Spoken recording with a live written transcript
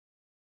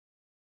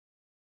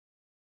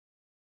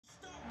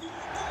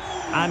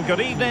And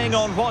good evening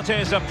on what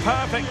is a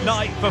perfect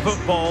night for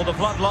football. The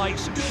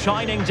floodlights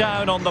shining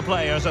down on the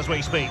players as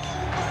we speak.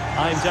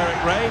 I'm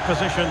Derek Ray,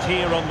 positioned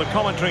here on the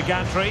commentary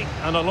gantry,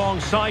 and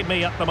alongside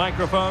me at the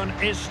microphone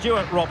is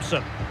Stuart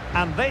Robson.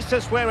 And this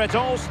is where it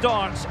all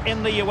starts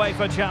in the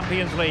UEFA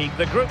Champions League,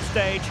 the group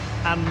stage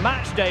and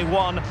match day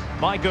one.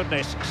 My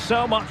goodness,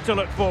 so much to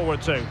look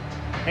forward to.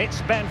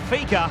 It's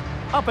Benfica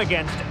up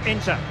against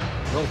Inter.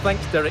 Well,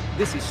 thanks, Derek.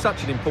 This is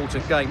such an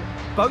important game.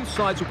 Both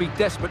sides will be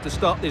desperate to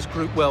start this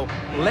group well.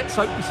 Let's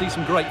hope we see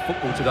some great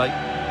football today.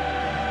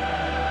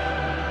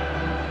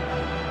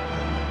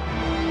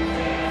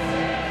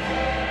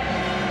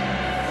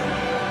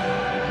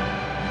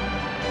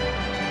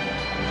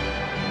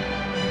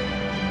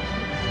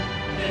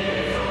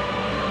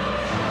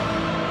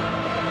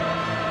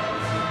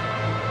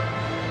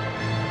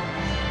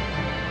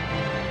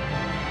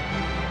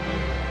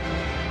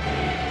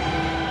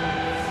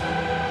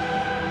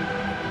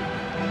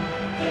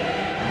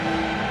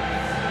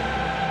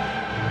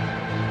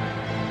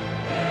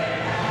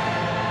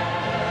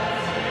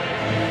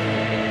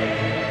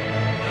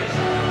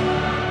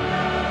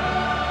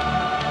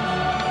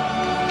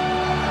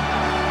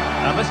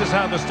 And this is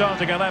how the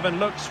starting 11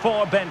 looks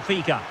for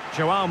Benfica.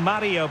 João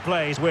Mario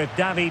plays with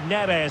David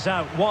Neres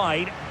out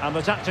wide, and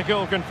the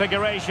tactical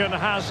configuration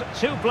has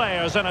two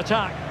players in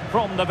attack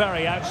from the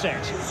very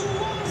outset.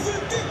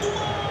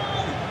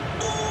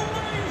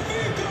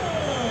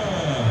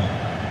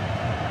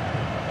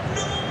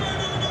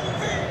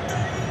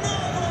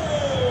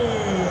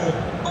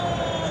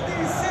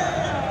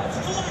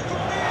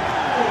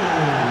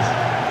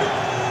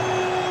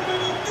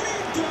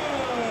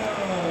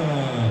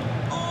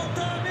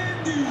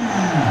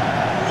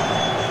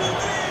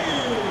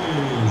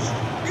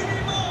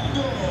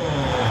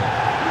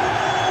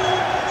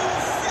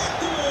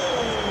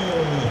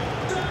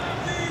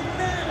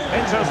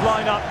 Inter's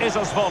lineup is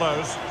as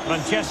follows.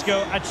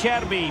 Francesco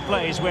Acerbi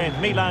plays with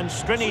Milan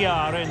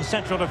Skriniar in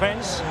central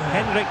defence.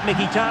 Henrik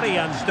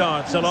Mkhitaryan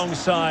starts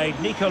alongside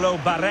Nicolo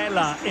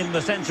Barella in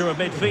the centre of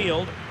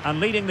midfield.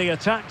 And leading the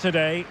attack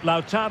today,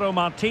 Lautaro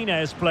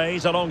Martinez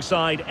plays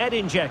alongside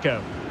Edin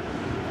Dzeko.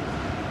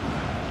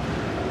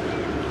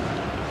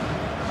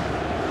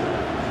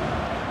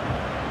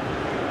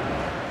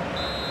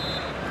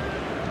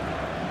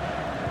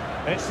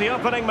 It's the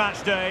opening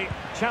match day.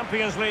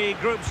 Champions League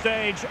group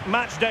stage,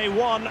 match day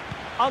one,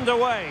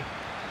 underway.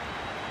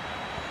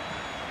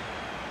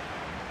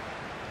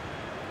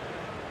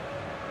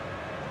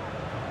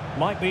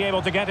 Might be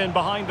able to get in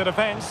behind the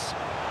defence.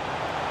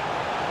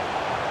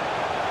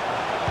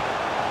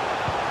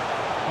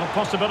 Well,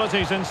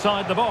 possibilities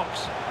inside the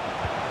box.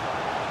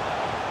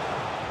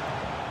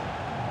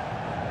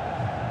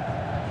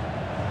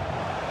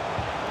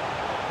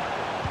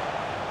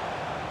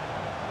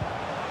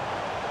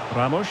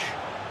 Ramos.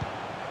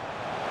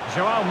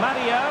 João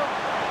Mario.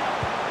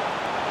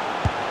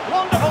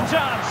 Wonderful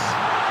chance.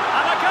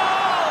 And a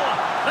goal!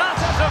 That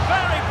is a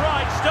very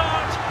bright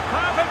start.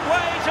 Perfect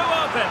way to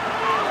open.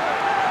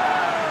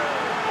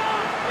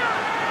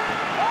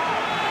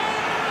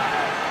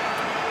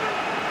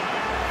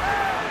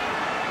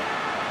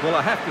 Well,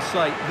 I have to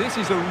say, this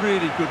is a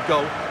really good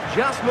goal.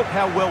 Just look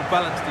how well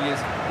balanced he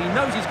is. He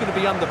knows he's going to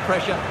be under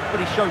pressure,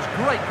 but he shows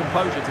great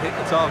composure to hit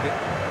the target.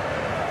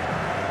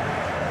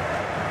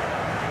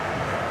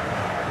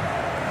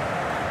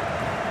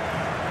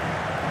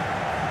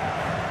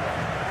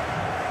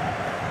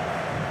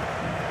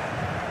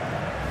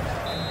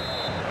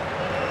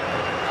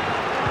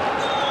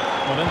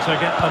 Well, Inter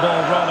get the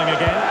ball rolling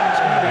again.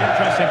 It's going to be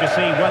interesting to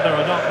see whether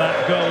or not that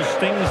goal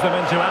stings them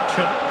into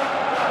action.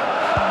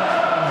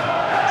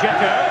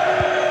 Dzeko.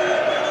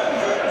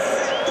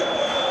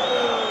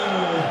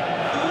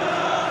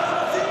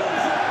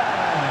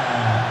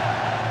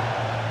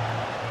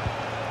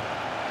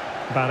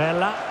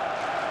 Barella.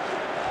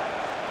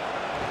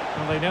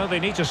 Well, they know they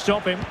need to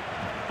stop him.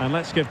 And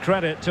let's give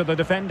credit to the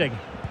defending.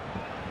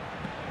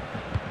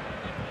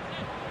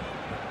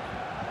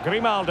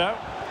 Grimaldo.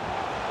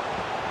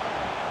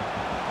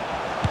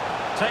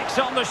 Takes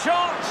on the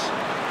shot.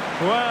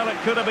 Well, it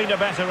could have been a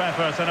better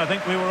effort, and I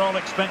think we were all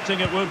expecting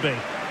it would be.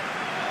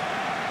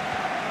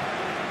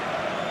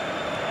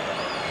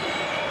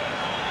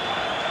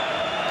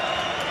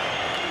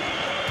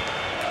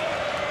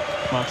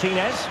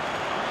 Martinez.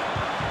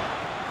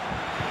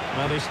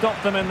 Well, he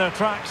stopped them in their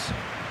tracks.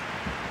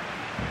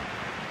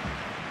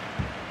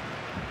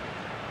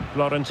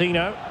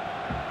 Florentino.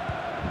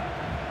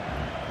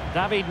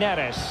 David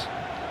Neres.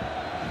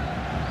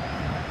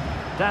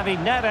 David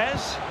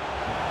Neres.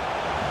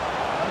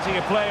 Plenty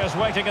of players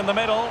waiting in the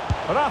middle.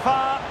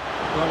 Rafa.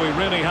 Well, we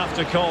really have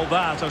to call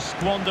that a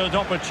squandered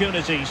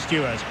opportunity,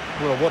 Stuart.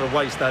 Well, what a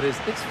waste that is.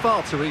 It's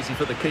far too easy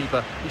for the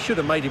keeper. He should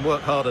have made him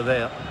work harder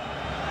there.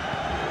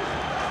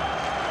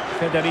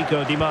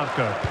 Federico Di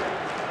Marco.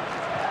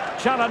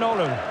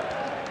 Çalhanoğlu.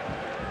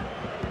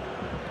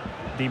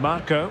 Di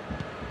Marco.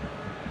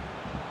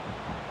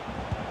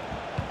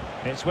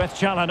 It's with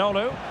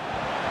Çalhanoğlu.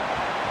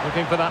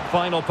 Looking for that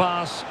final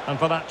pass and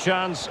for that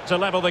chance to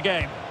level the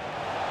game.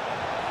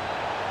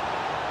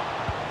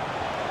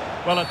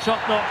 Well, a top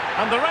knot,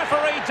 and the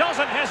referee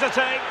doesn't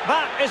hesitate.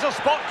 That is a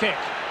spot kick.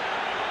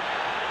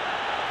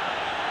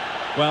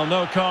 Well,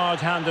 no card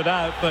handed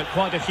out, but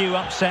quite a few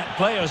upset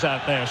players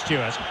out there,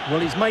 Stuart. Well,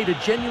 he's made a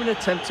genuine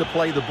attempt to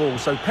play the ball,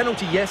 so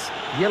penalty yes,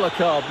 yellow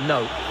card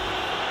no.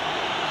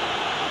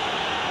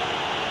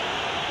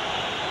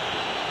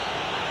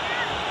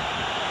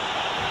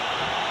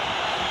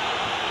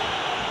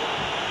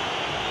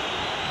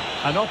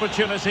 An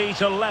opportunity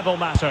to level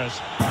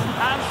matters.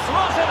 And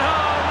slotted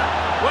home!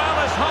 Well,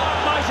 his heart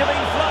might have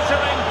been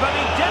fluttering, but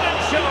he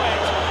didn't show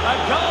it. A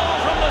goal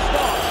from the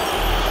spot.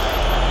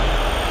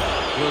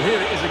 Well, here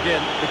it is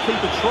again. The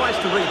keeper tries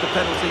to read the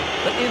penalty,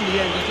 but in the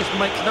end he just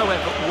makes no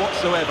effort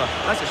whatsoever.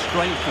 That's a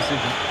strange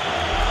decision.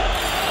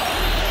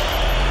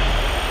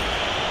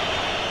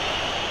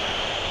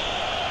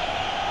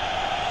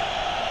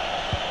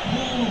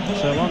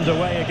 So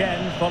underway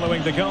again,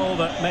 following the goal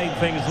that made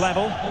things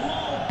level.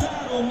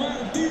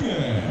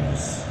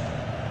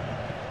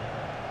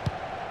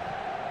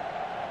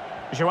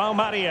 João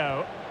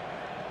Mario.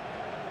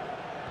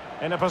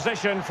 In a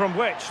position from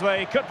which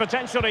they could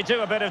potentially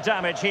do a bit of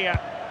damage here.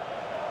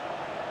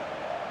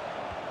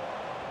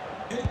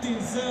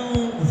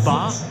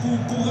 Ba.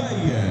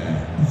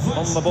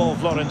 On the ball,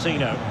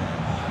 Florentino.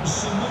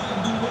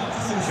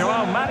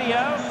 João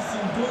Mario.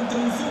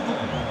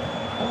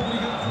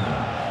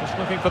 Just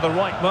looking for the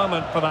right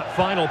moment for that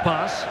final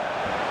pass.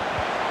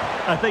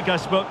 I think I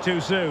spoke too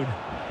soon.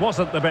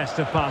 Wasn't the best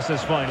of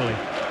passes finally.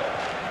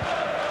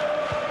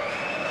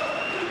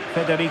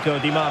 Federico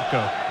Di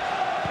Marco.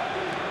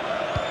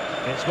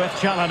 It's with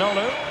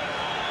Çalhanoğlu.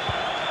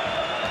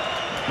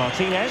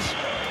 Martinez.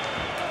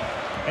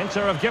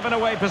 Inter have given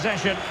away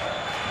possession.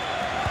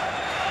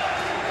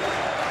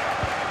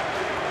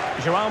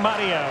 João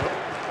Mario.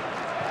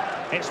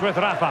 It's with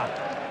Rafa.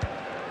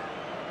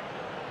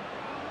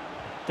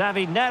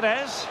 David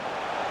Neres.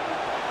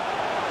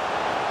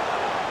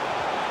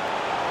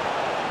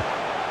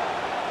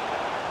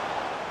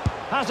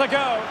 Has a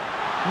go.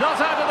 Not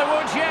out of the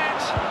woods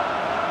yet.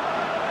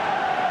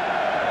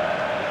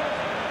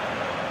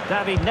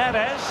 David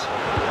Neres,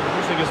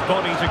 using his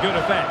body to good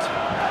effect.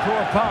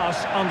 Poor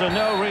pass under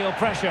no real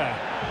pressure.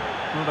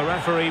 Well, the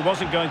referee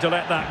wasn't going to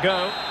let that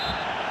go.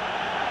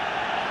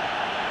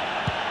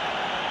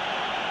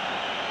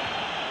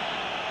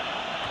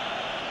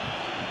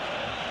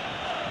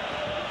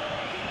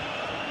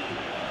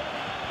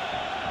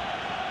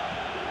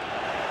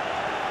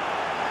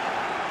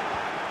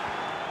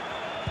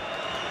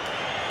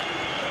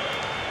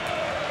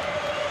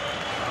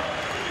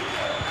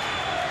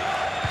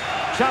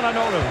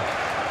 Çalhanoğlu.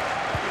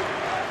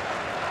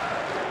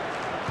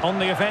 On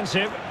the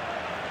offensive.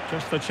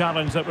 Just the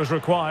challenge that was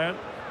required.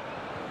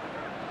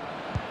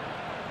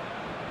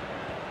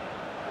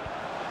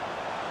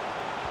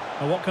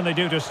 Well, what can they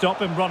do to stop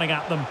him running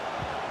at them?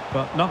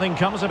 But nothing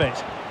comes of it.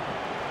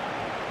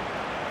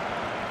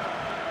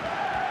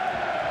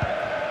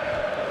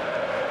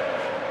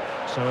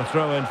 So a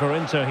throw in for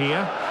Inter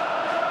here.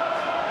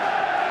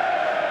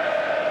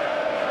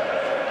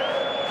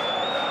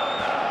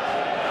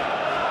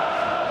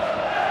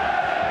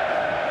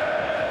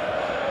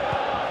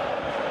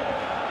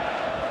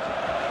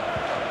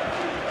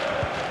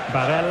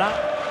 Barella.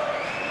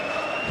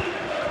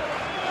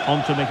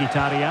 On to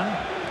Mkhitaryan.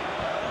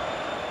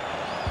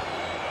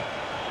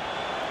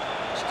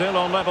 Still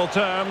on level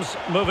terms,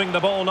 moving the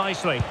ball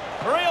nicely.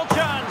 Real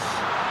chance!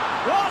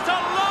 What a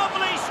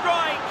lovely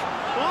strike!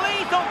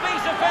 Lethal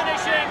piece of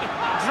finishing!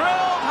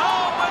 Drilled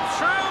home with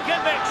true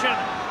conviction!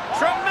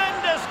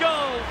 Tremendous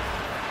goal!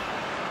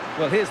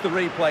 Well, here's the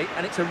replay,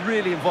 and it's a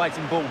really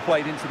inviting ball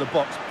played into the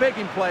box,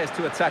 begging players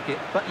to attack it,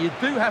 but you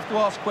do have to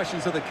ask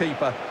questions of the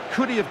keeper.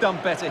 Could he have done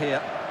better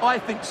here? I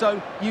think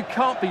so. You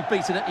can't be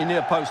beaten at your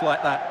near post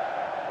like that.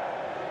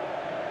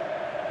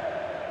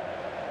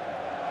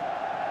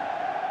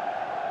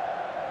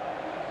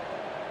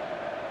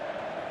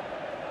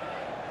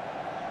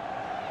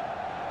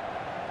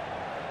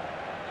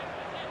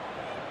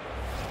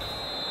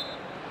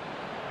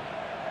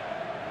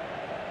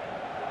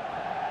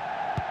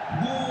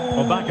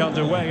 Well, back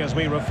underway as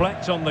we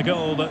reflect on the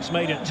goal that's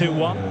made it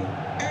 2-1.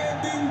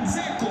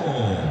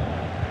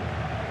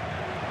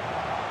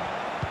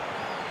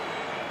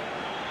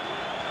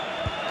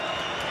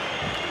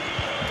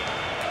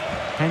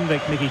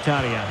 Henrik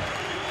Mkhitaryan.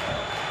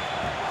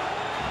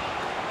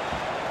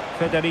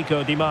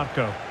 Federico Di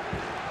Marco.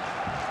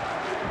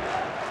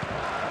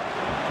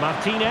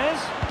 Martinez.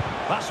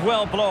 That's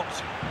well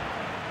blocked.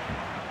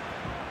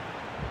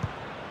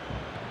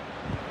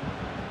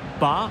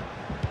 Ba.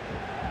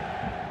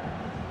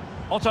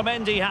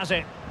 Otamendi has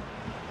it.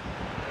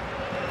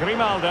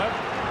 Grimaldo.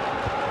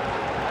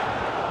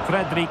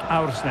 Fredrik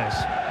Aursnes.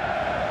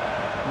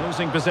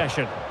 Losing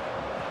possession.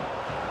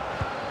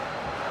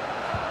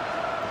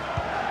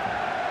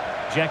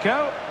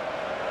 Dzeko.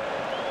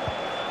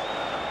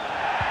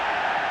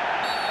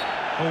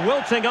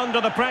 Wilting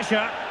under the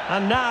pressure,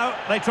 and now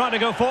they try to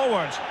go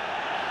forward.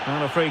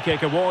 And a free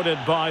kick awarded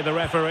by the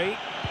referee.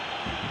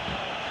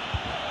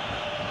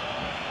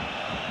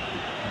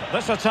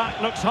 This attack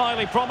looks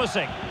highly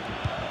promising.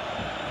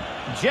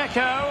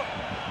 Dzeko.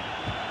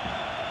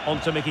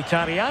 Onto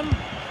Mkhitaryan.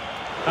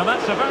 And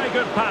that's a very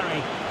good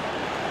parry.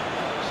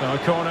 So a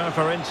corner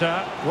for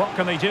Inter. What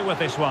can they do with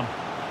this one?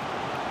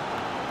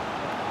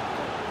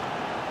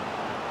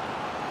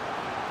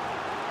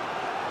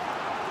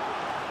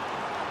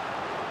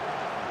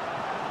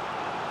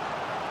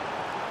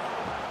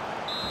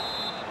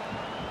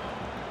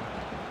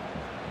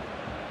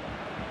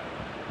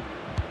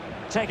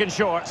 Taken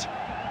short.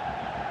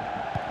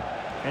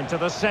 Into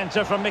the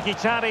centre from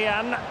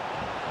Mkhitaryan.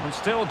 And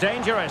still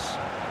dangerous.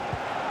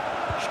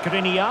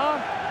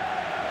 Skriniar.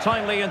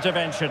 Timely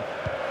intervention.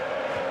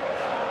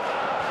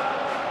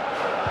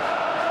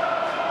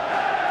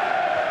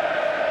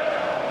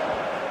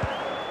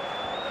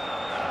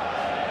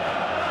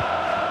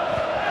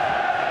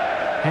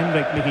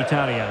 Henrik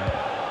Mkhitaryan.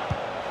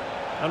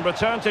 And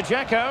return to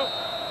Dzeko.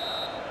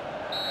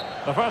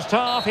 The first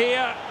half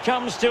here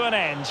comes to an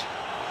end.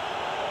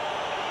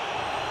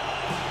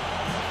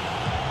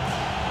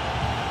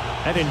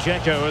 Edin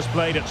Dzeko has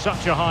played at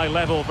such a high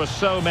level for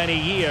so many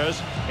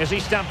years. Is he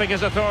stamping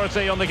his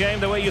authority on the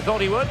game the way you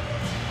thought he would?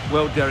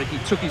 Well, Derek, he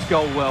took his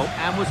goal well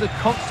and was a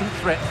constant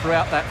threat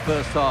throughout that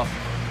first half.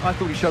 I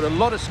thought he showed a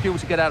lot of skill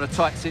to get out of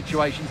tight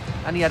situations,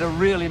 and he had a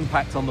real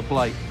impact on the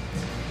play.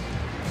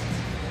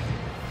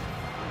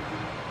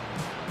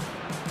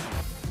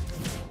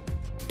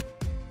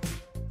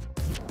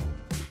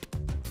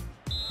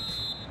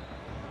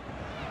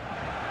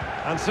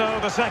 And so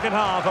the second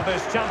half of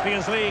this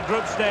Champions League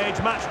group stage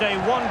matchday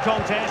 1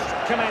 contest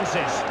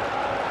commences.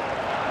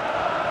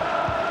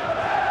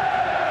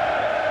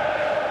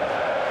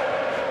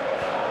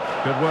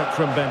 Good work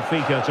from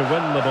Benfica to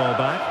win the ball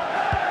back.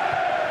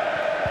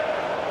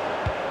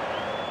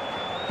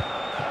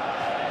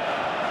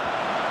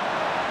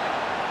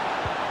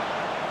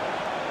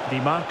 Di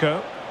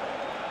Marco.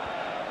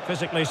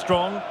 Physically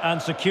strong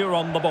and secure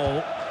on the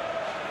ball.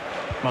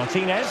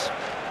 Martinez.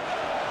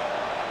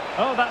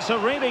 Oh, that's a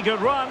really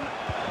good run.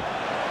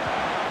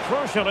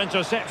 Crucial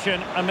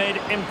interception amid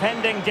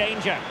impending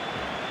danger.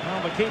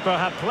 Well, the keeper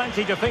had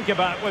plenty to think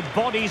about with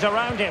bodies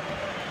around him.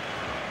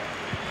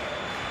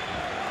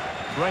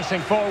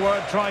 Racing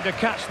forward, trying to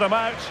catch them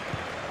out.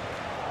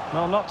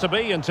 Well, not to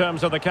be in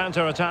terms of the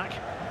counter-attack.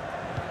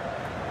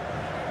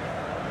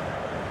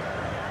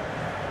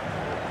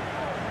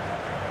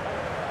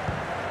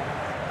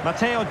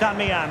 Matteo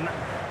Darmian.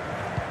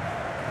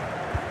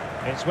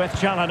 It's with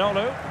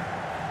Çalhanoğlu.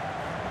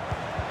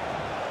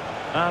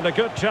 And a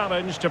good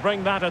challenge to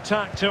bring that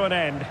attack to an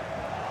end.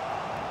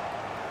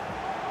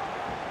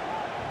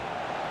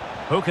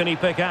 Who can he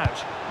pick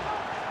out?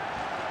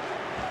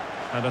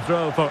 And a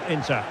throw for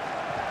Inter.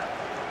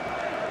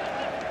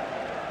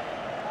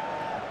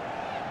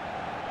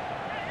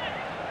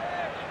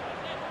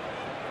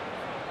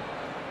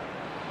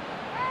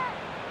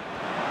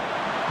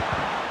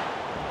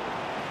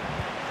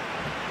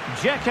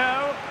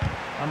 Dzeko.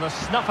 And the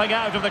snuffing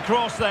out of the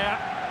cross there.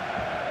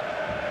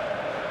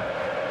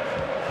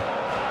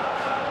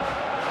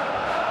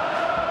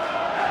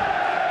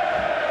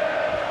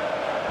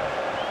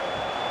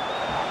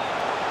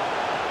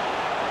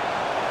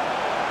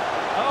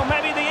 Oh,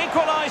 maybe the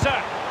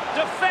equaliser.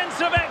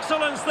 Defensive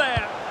excellence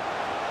there.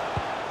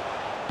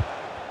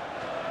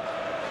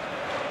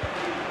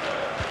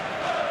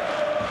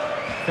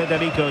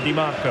 Federico Di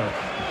Marco.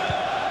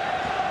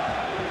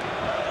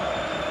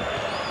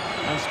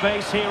 And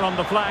space here on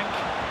the flank.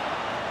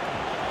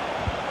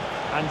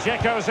 And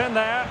Dzeko's in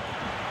there.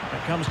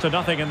 It comes to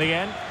nothing in the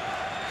end.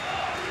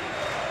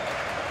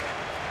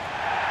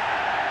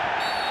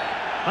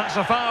 That's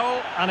a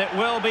foul, and it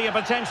will be a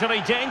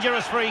potentially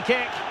dangerous free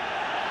kick.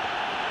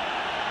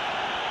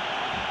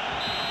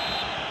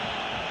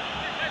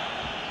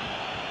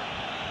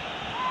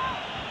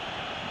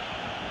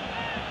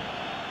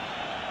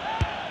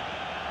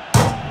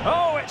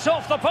 Oh, it's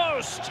off the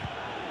post.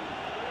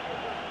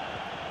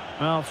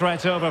 Well,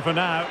 threat over for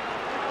now.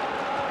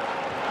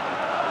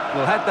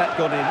 Well, had that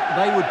gone in,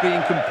 they would be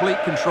in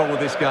complete control of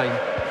this game.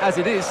 As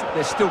it is,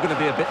 they're still going to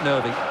be a bit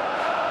nervy.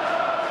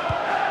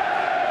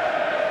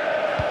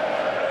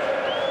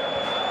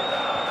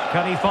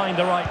 Can he find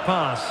the right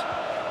pass?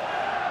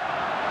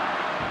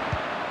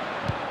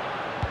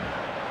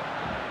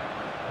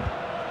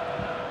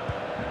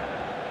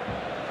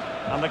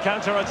 And the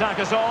counter-attack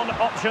is on,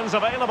 options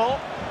available.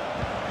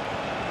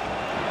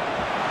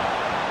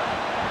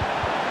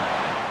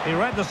 He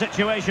read the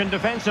situation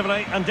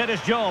defensively and did his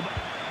job.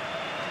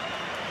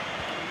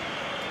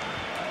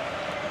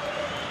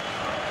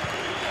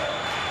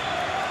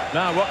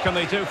 Now what can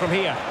they do from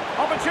here?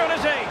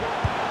 Opportunity!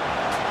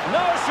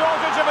 No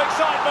shortage of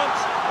excitement.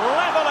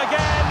 Level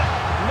again.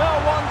 No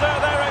wonder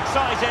they're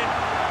excited.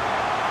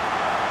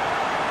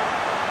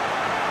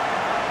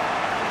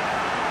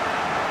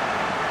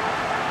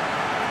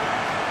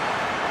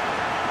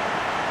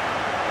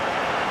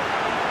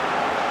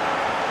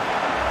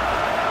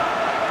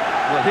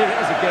 Well, here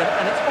it is again,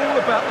 and it's all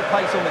about the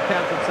pace on the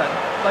counter-attack.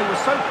 They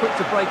were so quick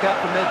to break out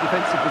from their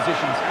defensive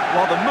positions,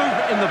 while the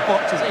movement in the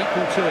box is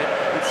equal to it.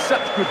 It's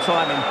such good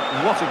timing.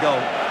 What a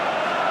goal.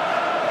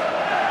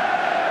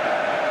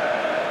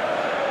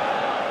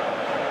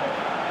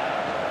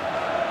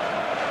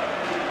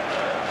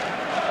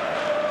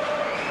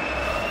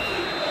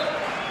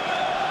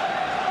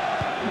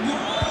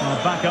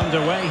 Well, back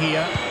underway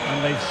here,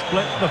 and they've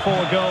split the 4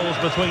 goals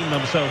between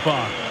them so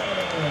far.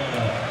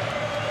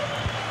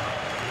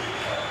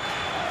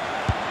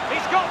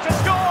 He's got to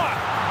score!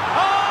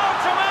 Oh,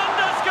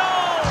 tremendous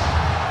goal!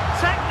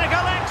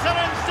 Technical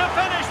excellence to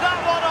finish that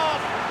one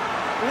off.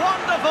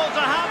 Wonderful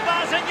to have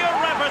that in your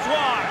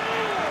repertoire.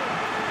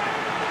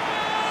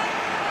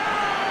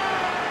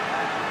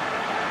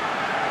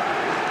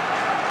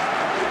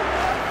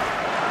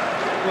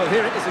 Well,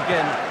 here it is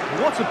again.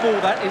 What a ball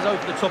that is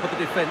over the top of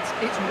the defence.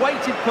 It's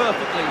weighted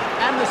perfectly,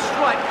 and the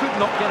strike could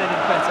not get any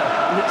better.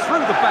 And it's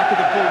through the back of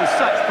the ball with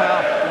such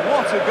power.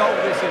 What a goal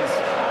this is.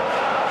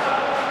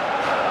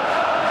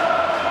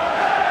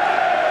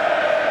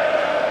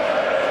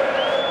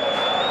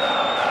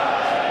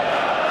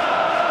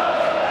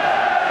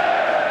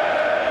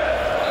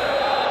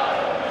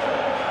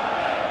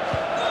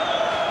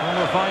 Well,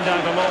 we'll find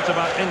out a lot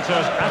about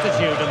Inter's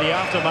attitude in the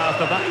aftermath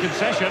of that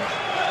concession.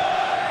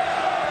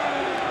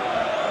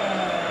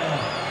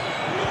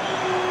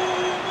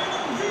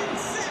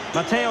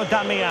 Matteo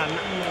Darmian.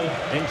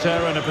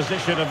 Inter in a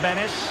position of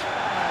menace.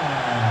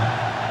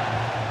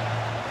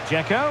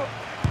 Dzeko.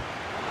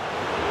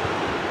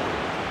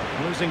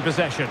 Losing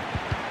possession.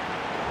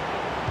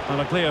 Well,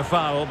 a clear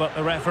foul, but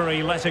the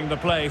referee letting the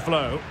play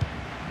flow.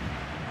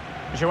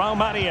 João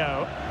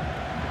Mario.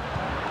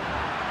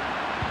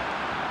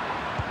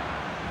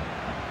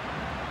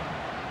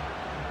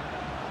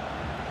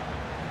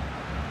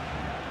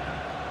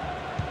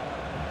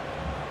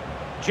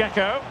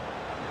 Dzeko.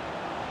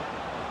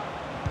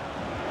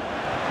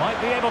 Might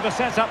be able to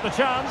set up the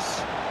chance.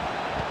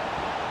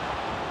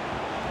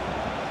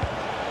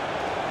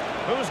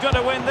 Who's going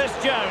to win this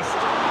joust?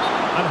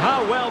 And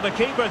how well the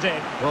keeper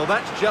did. Well,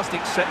 that's just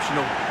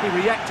exceptional. He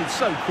reacted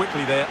so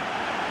quickly there.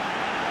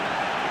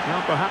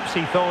 Well, perhaps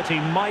he thought he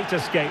might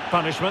escape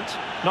punishment.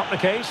 Not the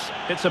case.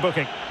 It's a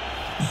booking.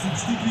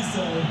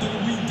 Substituição do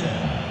Inter.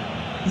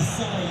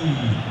 Sai.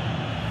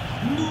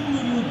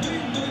 Número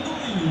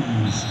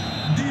 32.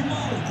 Di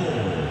Marco.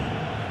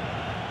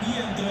 E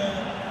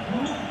entra.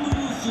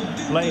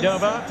 Played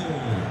over.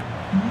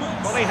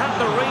 Well, he had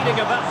the reading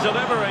of that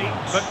delivery,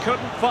 but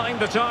couldn't find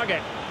the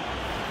target.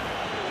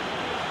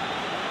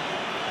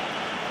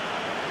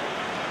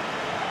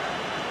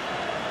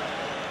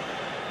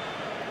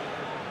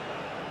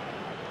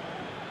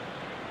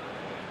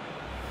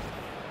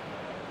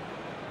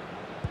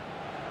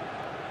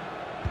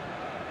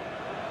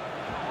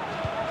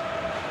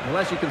 Well,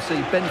 as you can see,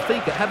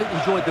 Benfica haven't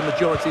enjoyed the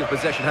majority of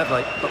possession, have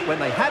they? But when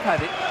they have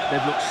had it,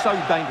 they've looked so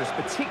dangerous,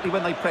 particularly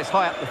when they press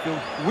high up the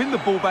field, win the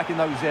ball back in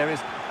those areas,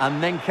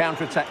 and then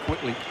counter-attack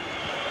quickly.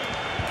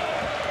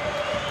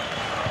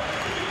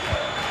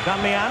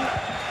 Darmian.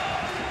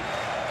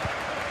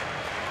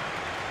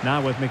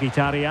 Now with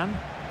Mkhitaryan.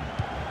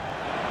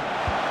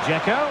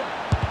 Dzeko.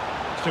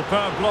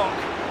 Superb block.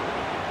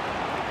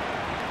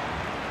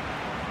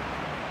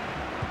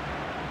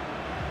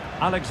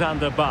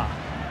 Alexander Ba.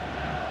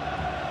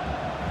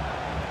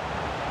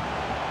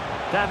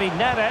 David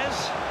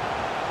Neres.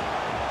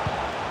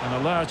 An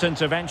alert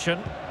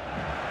intervention.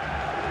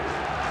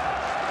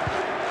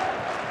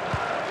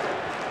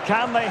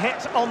 Can they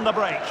hit on the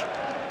break?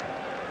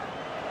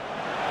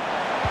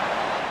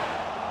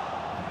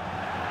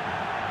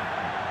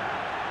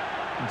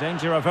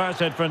 Danger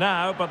averted for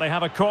now, but they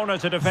have a corner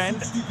to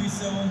defend.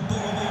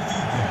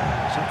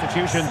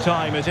 Substitution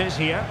time it is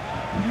here.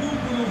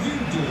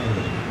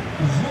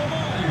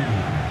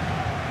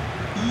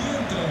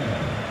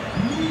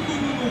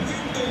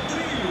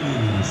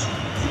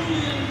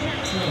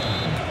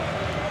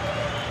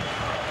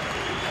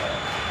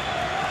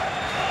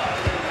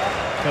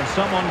 Can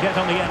someone get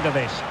on the end of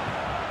this?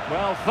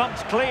 Well,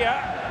 thumped clear.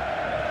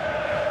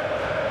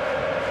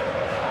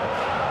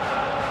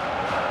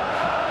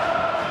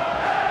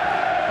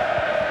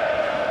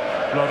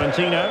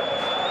 Florentino.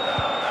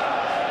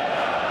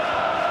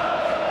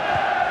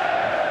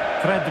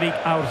 Fredrik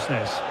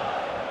Aursnes.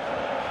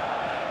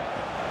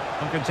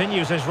 And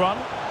continues his run.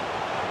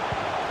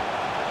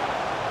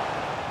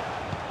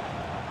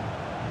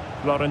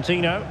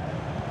 Florentino.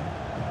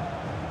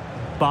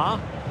 Ba.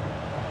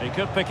 He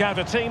could pick out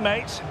a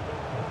teammate.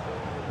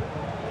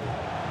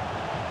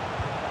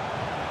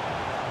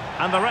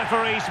 And the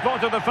referee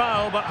spotted the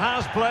foul, but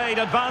has played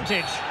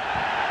advantage.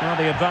 Well,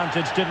 the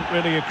advantage didn't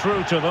really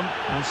accrue to them,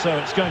 and so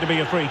it's going to be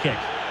a free kick.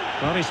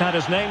 Well, he's had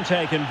his name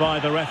taken by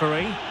the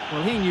referee.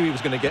 Well, he knew he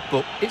was going to get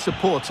booked. It's a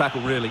poor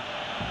tackle, really.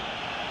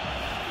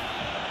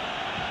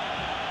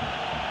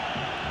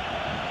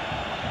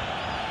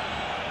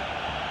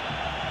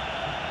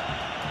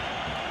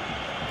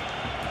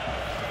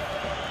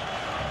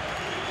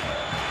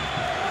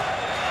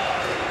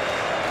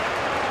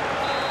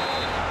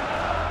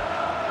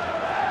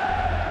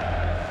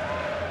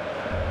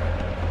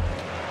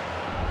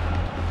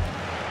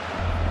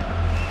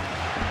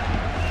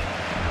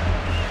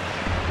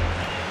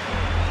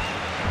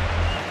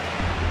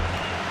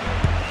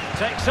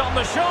 Takes on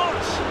the shot.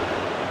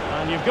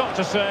 And you've got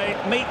to say,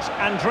 meat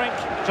and drink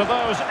to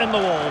those in the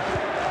wall.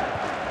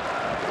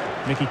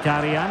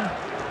 Mkhitaryan.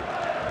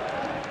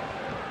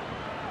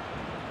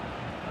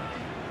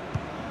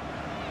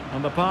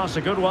 And the pass,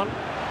 a good one.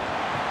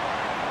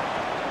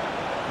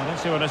 Well,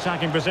 into an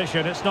attacking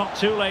position. It's not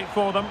too late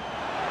for them.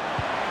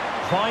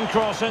 Fine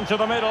cross into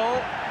the middle.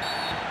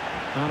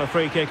 And a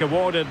free kick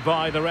awarded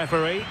by the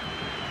referee.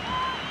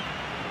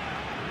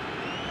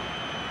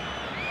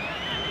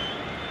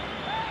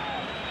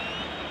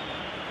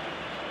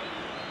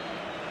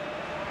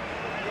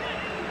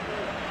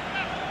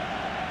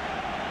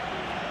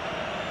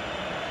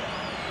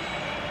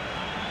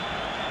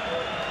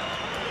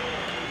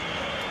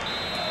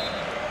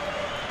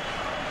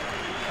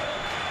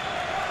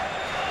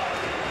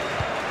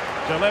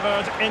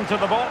 Delivered into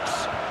the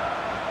box.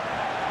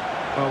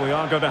 Well, we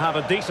are going to have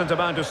a decent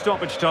amount of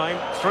stoppage time.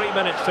 3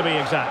 minutes to be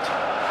exact.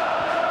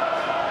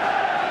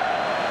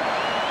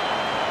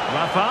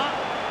 Rafa.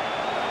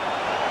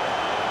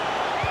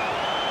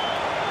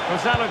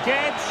 Gonzalo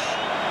Guedes.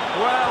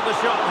 Well, the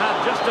shot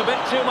had just a bit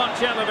too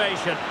much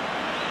elevation.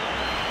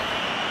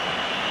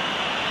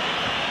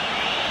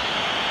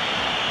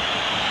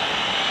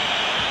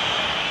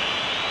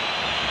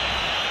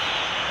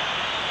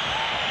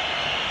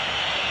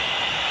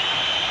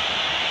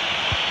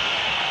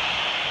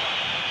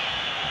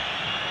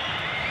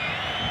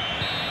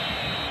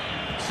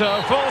 So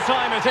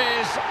full-time it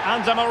is,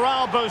 and a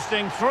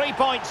morale-boosting 3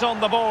 points on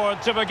the board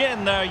to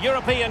begin their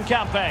European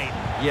campaign.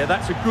 Yeah,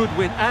 that's a good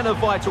win and a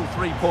vital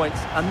 3 points.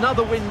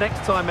 Another win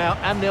next time out,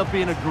 and they'll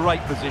be in a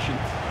great position.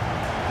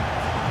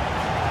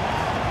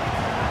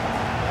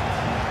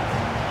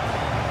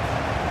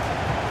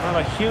 Well,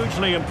 a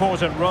hugely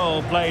important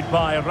role played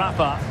by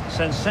Rafa.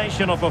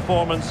 Sensational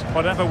performance,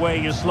 whatever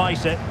way you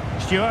slice it.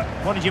 Stuart,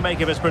 what did you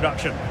make of his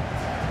production?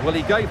 Well,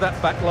 he gave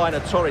that back line a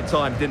torrid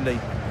time, didn't he?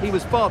 He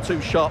was far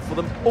too sharp for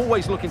them,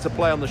 always looking to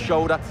play on the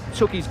shoulder,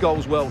 took his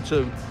goals well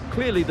too.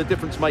 Clearly the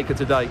difference maker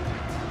today.